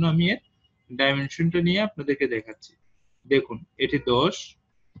প্রমাণের জন্য আমি এর ডাইমেনশনটা নিয়ে আপনাদেরকে দেখাচ্ছি। দেখুন এটি 10,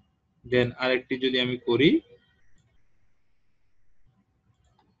 দেন আরেকটি যদি আমি করি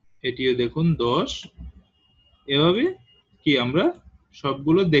এটিও দেখুন 10। এভাবে কি আমরা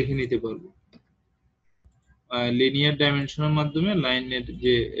সবগুলো দেখে নিতে পারবো লিনিয়ার ডাইমেনশনের মাধ্যমে। লাইনের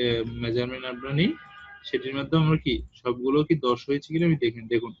যে মেজারমেন্ট আমরা নিই সেটির মধ্যে আমরা কি সবগুলো কি 10 হয়েছে কিনা আমি দেখেন,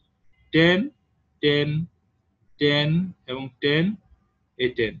 দেখুন 10 10 10 এবং 10 এই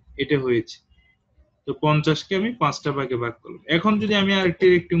 10 এটা হয়েছে। তো 50 কে আমি 5টা ভাগে ভাগ করলাম। এখন যদি আমি আরেকটি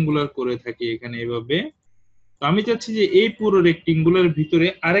রেক্টেঙ্গুলার করে থাকি এখানে এভাবে, তো আমি চাচ্ছি যে এই পুরো রেক্টেঙ্গুলার ভিতরে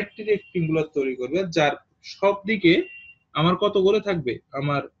আরেকটি রেক্টেঙ্গুলার তৈরি করবে যার সব দিকে আমার কত করে থাকবে,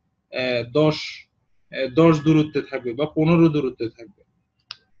 আমার 10 10 দূরত্বে থাকবে বা 15 দূরত্বে থাকবে।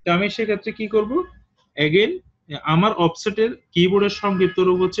 তো আমি সেক্ষেত্রে কি করব, এগেইন আমার অফসেটের কিবোর্ডের সংক্ষিপ্ত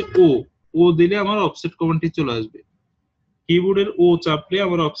রূপ হচ্ছে ও, ও দিলে আমার অফসেট কমান্ডটি চলে আসবে। কিবোর্ডের ও চাপলে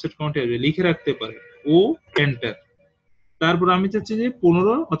আমার অফসেট কমান্ডটি আসবে, লিখে রাখতে পারে ও এন্টার। তারপর আমি চাচ্ছি যে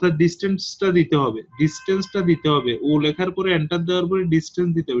 15 অর্থাৎ ডিসটেন্সটা দিতে হবে, ডিসটেন্সটা দিতে হবে ও লেখার পরে এন্টার দেওয়ার পরে ডিসটেন্স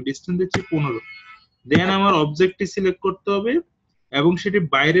দিতে হবে, ডিসটেন্স দিচ্ছি 15। দেন আমার অবজেক্টটি সিলেক্ট করতে হবে এবং সেটি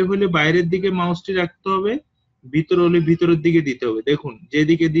বাইরে হলে বাইরের দিকে মাউসটি রাখতে হবে, ভিতরে হলে ভিতরের দিকে দিতে হবে। দেখুন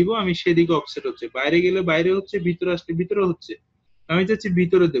যেদিকে দিব আমি সেদিকে অফসেট হচ্ছে, বাইরে গেলে বাইরে হচ্ছে, ভিতরে আসলে ভিতরে হচ্ছে। আমি চাচ্ছি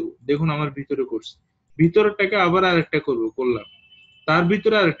ভিতরে দেব, দেখুন আমার ভিতরে করছি। ভিতরটাকে আবার আরেকটা করলাম, তার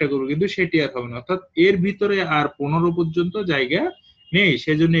ভিতরে আরেকটা করবো, কিন্তু সেটি আর হবে না, অর্থাৎ এর ভিতরে আর 15 পর্যন্ত জায়গা নেই,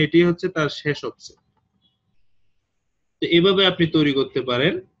 সেজন্য এটি হচ্ছে তার শেষ অফসেট। তো এভাবে আপনি তৈরি করতে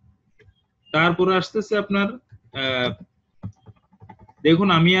পারেন। তারপরে আসতেছে আপনার দেখুন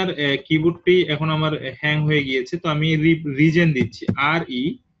আমি আর কিবোর্ডটি এখন আমার হ্যাং হয়ে গিয়েছে, তো আমি রিজেন দিচ্ছি আর ই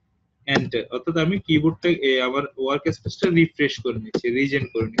এন্টার, অর্থাৎ আমি কিবোর্ডটা আমার ওয়ার্ক স্পেসটা রিফ্রেশ করে নিচ্ছি, রিজেন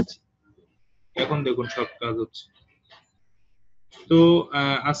করে নিচ্ছি। এখন দেখুন সব কাজ হচ্ছে। তো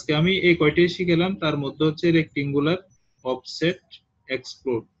আজকে আমি এই কয়টাই শিখলাম, তার মধ্যে হচ্ছে rectangular, offset,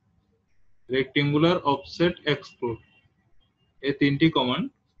 explore, rectangular, offset, explore, এই তিনটি কমান্ড।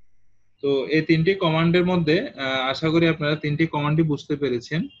 তো এই তিনটি কমান্ডের মধ্যে আশা করি আপনারা তিনটি কমান্ডই বুঝতে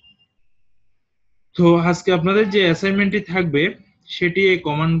পেরেছেন। তো আজকে আপনাদের যে অ্যাসাইনমেন্টটি থাকবে সেটি এই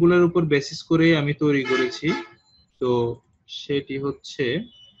কমান্ডগুলোর উপর বেসিস করে আমি তৈরি করেছি। তো সেটি হচ্ছে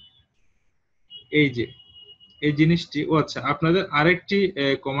এই যে এই জিনিসটি, ও আচ্ছা আপনাদের আরেকটি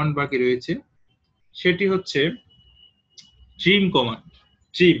কমান্ড বাকি রয়েছে, সেটি হচ্ছে ট্রিম কমান্ড,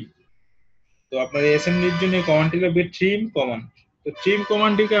 ট্রিম। তো আপনার অ্যাসেম্বলির জন্য কমান্ডটি লাগবে ট্রিম কমান্ড। তো ট্রিম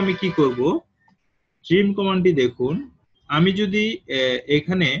কমান্ডটিকে আমি কি করব, ট্রিম কমান্ডটি দেখুন আমি যদি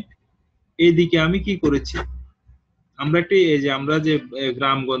এখানে এইদিকে আমি কি করেছি, আমরা একটি এই যে আমরা যে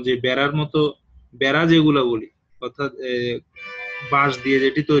গ্রামগঞ্জে বেড়ার মতো বেড়া যেগুলো বলি, অর্থাৎ বাঁশ দিয়ে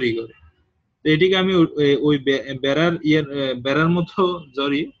যেটি তৈরি করে, তো এটিকে আমি ওই বেড়ার বেড়ার মতো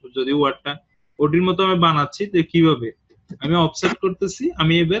যদি ওয়ার্ডটা ওটির মতো আমি বানাচ্ছি। তো কিভাবে আমি অফসেট করতেছি,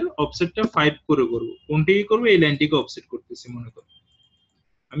 আমি এবার অফসেটটা 5 করে করব, কোনটিকে করব, এই লাইনটিকে অফসেট করতেছি, মনে করো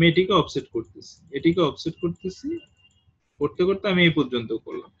আমি এটিকে অফসেট করতেছি, এটিকে অফসেট করতেছি, করতে করতে আমি এই পর্যন্ত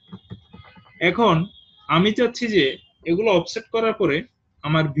করলাম। এখন আমি চাচ্ছি যে এগুলো অফসেট করার পরে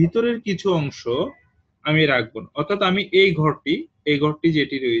আমার ভিতরের কিছু অংশ আমি রাখবো না, অর্থাৎ আমি এই ঘরটি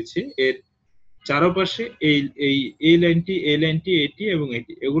যেটি রয়েছে এর চারপাশে এই এই এই লাইনটি, এই লাইনটি, এটি এবং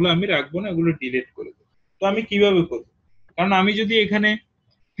এটি, এগুলো আমি রাখবো না, এগুলো ডিলিট করে দেবো। তো আমি কিভাবে করব, কারণ আমি যদি এখানে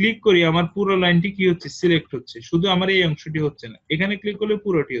ক্লিক করি আমার পুরো লাইনটি কি হচ্ছে, সিলেক্ট হচ্ছে, শুধু আমার এই অংশটি হচ্ছে না, এখানে ক্লিক করলে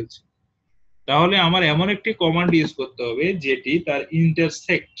পুরোটি হচ্ছে। তাহলে আমার এমন একটি কমান্ড ইউজ করতে হবে যেটি তার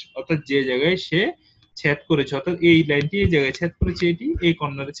ইন্টারসেক্ট, অর্থাৎ যে জায়গায় সে ছেদ করেছে, অর্থাৎ এই লাইনটি এই জায়গায় ছেদ করেছে, এটি এই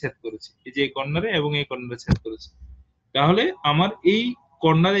কর্নারে ছেদ করেছে, এই যে কর্নারে এবং এই কর্নারে ছেদ করেছে, তাহলে আমার এই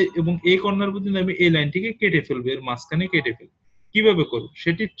কর্নারে এবং এই কর্নার পর্যন্ত আমি এই লাইনটিকে কেটে ফেলবো, এর মাঝখানে কেটে ফেলবো। কিভাবে করব,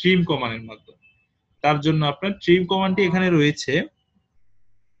 সেটি ট্রিম কমান্ডের মাধ্যমে। তার জন্য আপনার ট্রিম কমান্ডটি এখানে রয়েছে,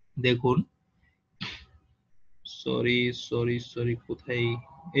 দেখুন সরি সরি সরি কোথায়,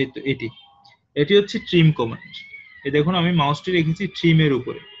 এই তো এটি, এটি হচ্ছে ট্রিম কমান্ড। এই দেখুন আমি মাউসটি রেখেছি ট্রিমের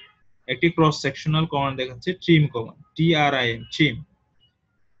উপরে, একটি ক্রস সেকশনাল কমান্ড দেখাচ্ছে ট্রিম কমান্ড, TRIM, ট্রিম।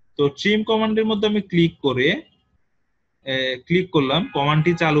 তো ট্রিম কমান্ডের মধ্যে আমি ক্লিক করলাম,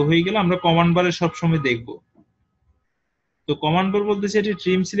 কমান্ডটি চালু হয়ে গেল, আমরা কমান্ড বারে সবসময় দেখব। তো কমান্ড বার বলতেছে এটি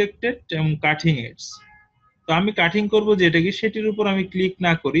ট্রিম সিলেক্টেড এবং কাটিং এডস। তো আমি কাটিং করব যেটা কি সেটির উপর আমি ক্লিক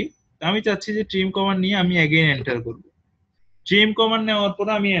না করি, আমি চাচ্ছি যে ট্রিম কমান্ড নিয়ে আমি এগেইন এন্টার করব। ট্রিম কমান্ড নেওয়ার পর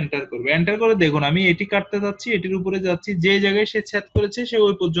আমি এন্টার করব, এন্টার করে দেখুন আমি এটি কাটতে যাচ্ছি, এটির উপরে যাচ্ছি, যে জায়গায় সে ছেদ করেছে সে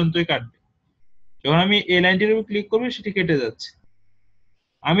ওই পর্যন্তই কাটবে। যখন আমি এই লাইনটির উপর ক্লিক করব সেটি কেটে যাচ্ছে,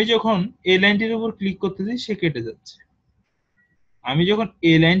 আমি যখন এই লাইনটির উপর ক্লিক করতেছি সে কেটে যাচ্ছে, আমি যখন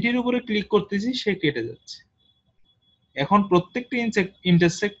এই লাইনটির উপরে ক্লিক করতেছি সে কেটে যাচ্ছে। এখন প্রত্যেকটি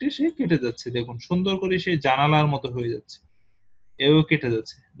ইন্টারসেক্টে সে কেটে যাচ্ছে, দেখুন সুন্দর করে সে জানালার মতো হয়ে যাচ্ছে, এও কেটে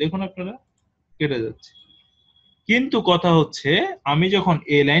যাচ্ছে, দেখুন আপনারা কেটে যাচ্ছে। কিন্তু কথা হচ্ছে আমি যখন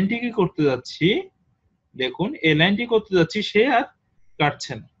এই লাইনটিকে করতে যাচ্ছি, দেখুন এই লাইনটি করতে যাচ্ছি সে আর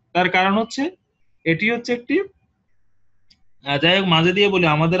কাটছে না, তার কারণ হচ্ছে এটি হচ্ছে একটি যাই হোক, মাঝে দিয়ে বলি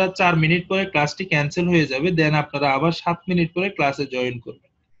আমাদের আর 4 মিনিট পরে ক্লাসটি ক্যান্সেল হয়ে যাবে, দেন আপনারা আবার 7 মিনিট পরে ক্লাসে জয়েন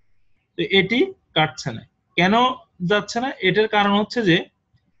করবেন। তো এটি কাটছে না কেন, যাচ্ছে না, এটার কারণ হচ্ছে যে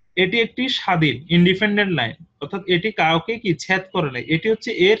এটি একটি স্বাধীন ইন্ডিপেন্ডেন্ট লাইন, অর্থাৎ এটি কাউকে কি ছেদ করে নাই, এটি হচ্ছে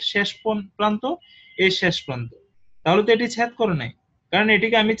এর শেষ প্রান্ত, এর শেষ প্রান্ত, তাহলে তো এটি ছেদ করে নাই, কারণ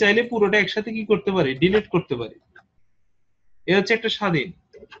এটিকে আমি চাইলে পুরোটা একসাথে কি করতে পারি, ডিলিট করতে পারি, এ হচ্ছে একটা স্বাধীন।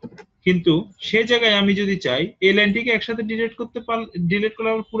 কিন্তু সে জায়গায় আমি যদি চাই এই লাইনটিকে একসাথে ডিলিট করতে ডিলিট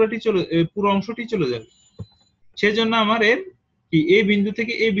করলে আমার পুরো অংশটি চলে যাবে, সেজন্য আমার এর কি এই বিন্দু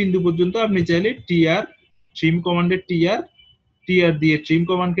থেকে এই বিন্দু পর্যন্ত আপনি চাইলে টিআর, ট্রিম কমান্ডের টিআর দিয়ে ট্রিম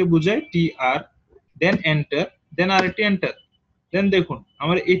কমান্ডকে বোঝায় টিআর, দেন এন্টার, দেন আরেকটি এন্টার, দেন দেখুন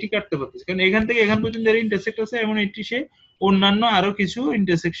আমার এটি কাটতে পারতেছে, কারণ এখান থেকে এখান পর্যন্ত এর ইন্টারসেক্ট আছে, এমন এটি সে অন্যান্য আরো কিছু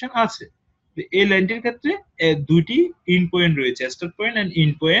ইন্টারসেকশন আছে। এই লাইনটির ক্ষেত্রে দুটি ইন পয়েন্ট রয়েছে, start point end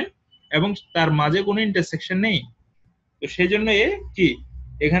in point, এবং তার মাঝে কোনো ইন্টারসেকশন নেই। তো সেই জন্য এ কি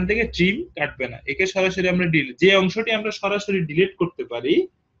এখান থেকে ট্রিম কাটবে না, একে সরাসরি আমরা যে অংশটি আমরা সরাসরি ডিলিট করতে পারি,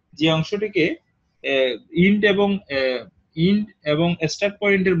 যে অংশটিকে ইন্ট এবং স্টার্ট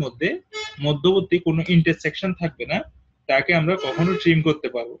পয়েন্টের মধ্যে মধ্যবর্তী কোনো ইন্টারসেকশন থাকবে না, তাকে আমরা কখনো ট্রিম করতে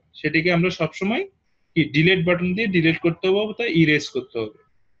পারবো, সেটিকে আমরা সবসময় কি ডিলিট বাটন দিয়ে ডিলিট করতে হবে অথবা ইরেজ করতে হবে।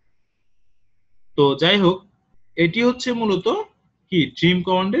 তো যাই হোক, এটি হচ্ছে মূলত কি ট্রিম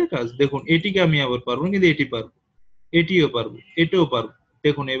কমান্ডের কাজ। দেখুন এটিকে আমি আবার পারবো, কিন্তু এটি পারবো, এটিও পারবো, এটাও পারবো,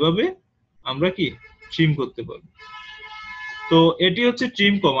 দেখুন এভাবে আমরা কি ট্রিম করতে পারবো। তো এটি হচ্ছে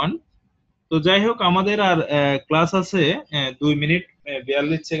ট্রিম কমান্ড। তো যাই হোক, আমাদের আর ক্লাস আছে 2 মিনিট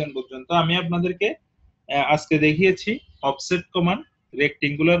 42 সেকেন্ড পর্যন্ত। আমি আপনাদেরকে আজকে দেখিয়েছি offset command,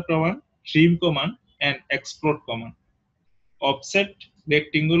 rectangular command, trim command and explode command. Offset,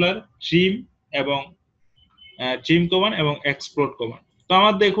 rectangular, trim এবং ট্রিম কমান্ড এবং এক্সপ্লোড কমান্ড। তো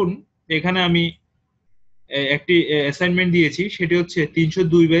আমার দেখুন এখানে আমি একটি অ্যাসাইনমেন্ট দিয়েছি, সেটি হচ্ছে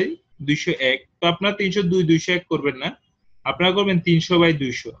 302/201। তো আপনারা 302/201 করবেন না, আপনারা করবেন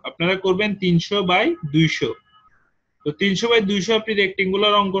 300/200, আপনারা করবেন 300/200। তো 300/200 আপনি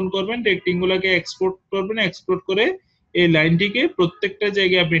রেক্টেঙ্গুলার অঙ্কন করবেন, রেক্টেঙ্গুলারকে এক্সপোর্ট করবেন, এক্সপোর্ট করে এই লাইনটিকে প্রত্যেকটা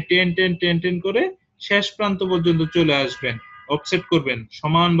জায়গায় আপনি টেন টেন টেন টেন করে শেষ প্রান্ত পর্যন্ত চলে আসবেন, অফসেট করবেন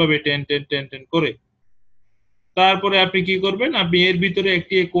সমানভাবে টেন টেন টেন টেন করে। তারপরে আপনি কি করবেন, আপনি এর ভিতরে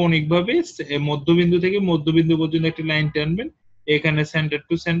একটি কৌণিক ভাবে মধ্যবিন্দু থেকে মধ্যবিন্দু পর্যন্ত একটি লাইন টানবেন, এখানে সেন্টার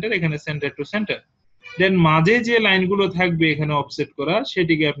টু সেন্টার, এখানে সেন্টার টু সেন্টার, দেন মাঝে যে লাইনগুলো থাকবে এখানে অফসেট করা,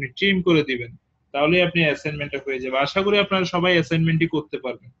 সেটিকে আপনি ট্রিম করে দিবেন, তাহলে আপনি অ্যাসাইনমেন্টটা হয়ে যাবে। আশা করি আপনারা সবাই অ্যাসাইনমেন্টটি করতে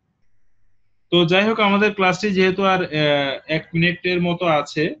পারবেন। তো যাই হোক, আমাদের ক্লাসটি যেহেতু আর 1 মিনিটের মতো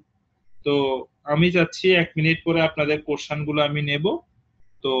আছে, তো আমি চাচ্ছি 1 মিনিট পরে আপনাদের কোশ্চেন গুলো আমি নেব।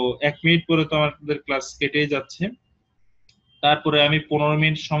 তো 1 মিনিট পরে তো আমাদের ক্লাস কেটেই যাচ্ছে, তারপরে আমি 15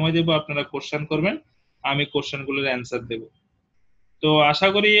 মিনিট সময় দেব, আপনারা কোশ্চেন করবেন, আমি কোশ্চেন গুলোর অ্যান্সার দেব। তো আশা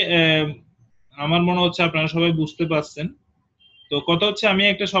করি আমার মনে হচ্ছে আপনারা সবাই বুঝতে পারছেন। তো কথা হচ্ছে, আমি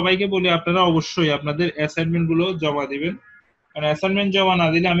একটা সবাইকে বলি আপনারা অবশ্যই আপনাদের অ্যাসাইনমেন্ট গুলো জমা দিবেন, কারণ অ্যাসাইনমেন্ট জমা না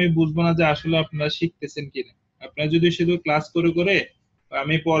দিলে আমি বুঝবো না যে আসলে আপনারা শিখতেছেন কিনা। আপনারা যদি শুধু ক্লাস করে করে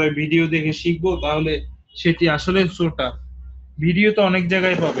আমি পরে ভিডিও দেখে শিখবো, তাহলে সেটি আসলে ছোটা। ভিডিও তো অনেক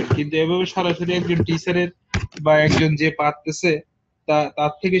জায়গায় পাবেন, কিন্তু এভাবে সরাসরি একজন টিচারের বা একজন যে পারতেছে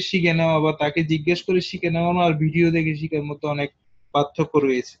তার থেকে শিখে নেওয়া বা তাকে জিজ্ঞেস করে শিখে নেওয়া আর ভিডিও দেখে শিখার মতো অনেক পার্থক্য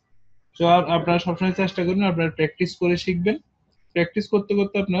রয়েছে। তো আপনারা সবসময় চেষ্টা করবেন আপনারা প্র্যাকটিস করে শিখবেন, প্র্যাকটিস করতে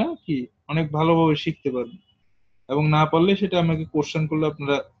করতে আপনারা কি অনেক ভালোভাবে শিখতে পারবেন, এবং না পারলে সেটা আমাকে কোশ্চেন করলে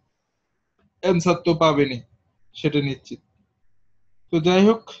আপনারা অ্যান্সার তো পাবেনই, সেটা নিশ্চিত। তো যাই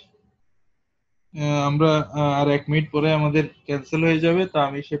হোক, আমরা আর 1 মিনিট পরে আমাদের ক্যান্সেল হয়ে যাবে, তা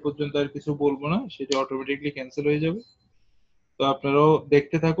আমি সে পর্যন্ত আর কিছু বলবো না, সেটা অটোমেটিকলি ক্যান্সেল হয়ে যাবে। তো আপনারাও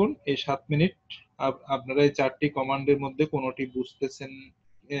দেখতে থাকুন এই 7 মিনিট। আপনারা এই 4টি কমান্ডের মধ্যে কোনোটি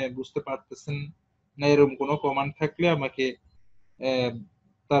বুঝতে পারতেছেন না, এরকম কোনো কমান্ড থাকলে আমাকে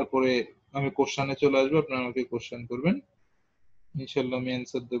তারপরে আমি কোশ্চেনে চলে আসবো, আপনারা আমাকে কোশ্চেন করবেন, ইনশাল্লাহ আমি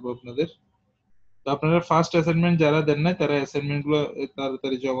অ্যান্সার দেবো আপনাদের। তো আপনারা ফার্স্ট অ্যাসাইনমেন্ট যারা দেন না, তারা অ্যাসাইনমেন্ট গুলো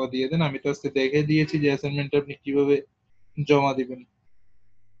তাড়াতাড়ি জমা দিয়ে দেন। আমি তো আজকে দেখে দিয়েছি যে অ্যাসাইনমেন্ট আপনি কিভাবে জমা দিবেন।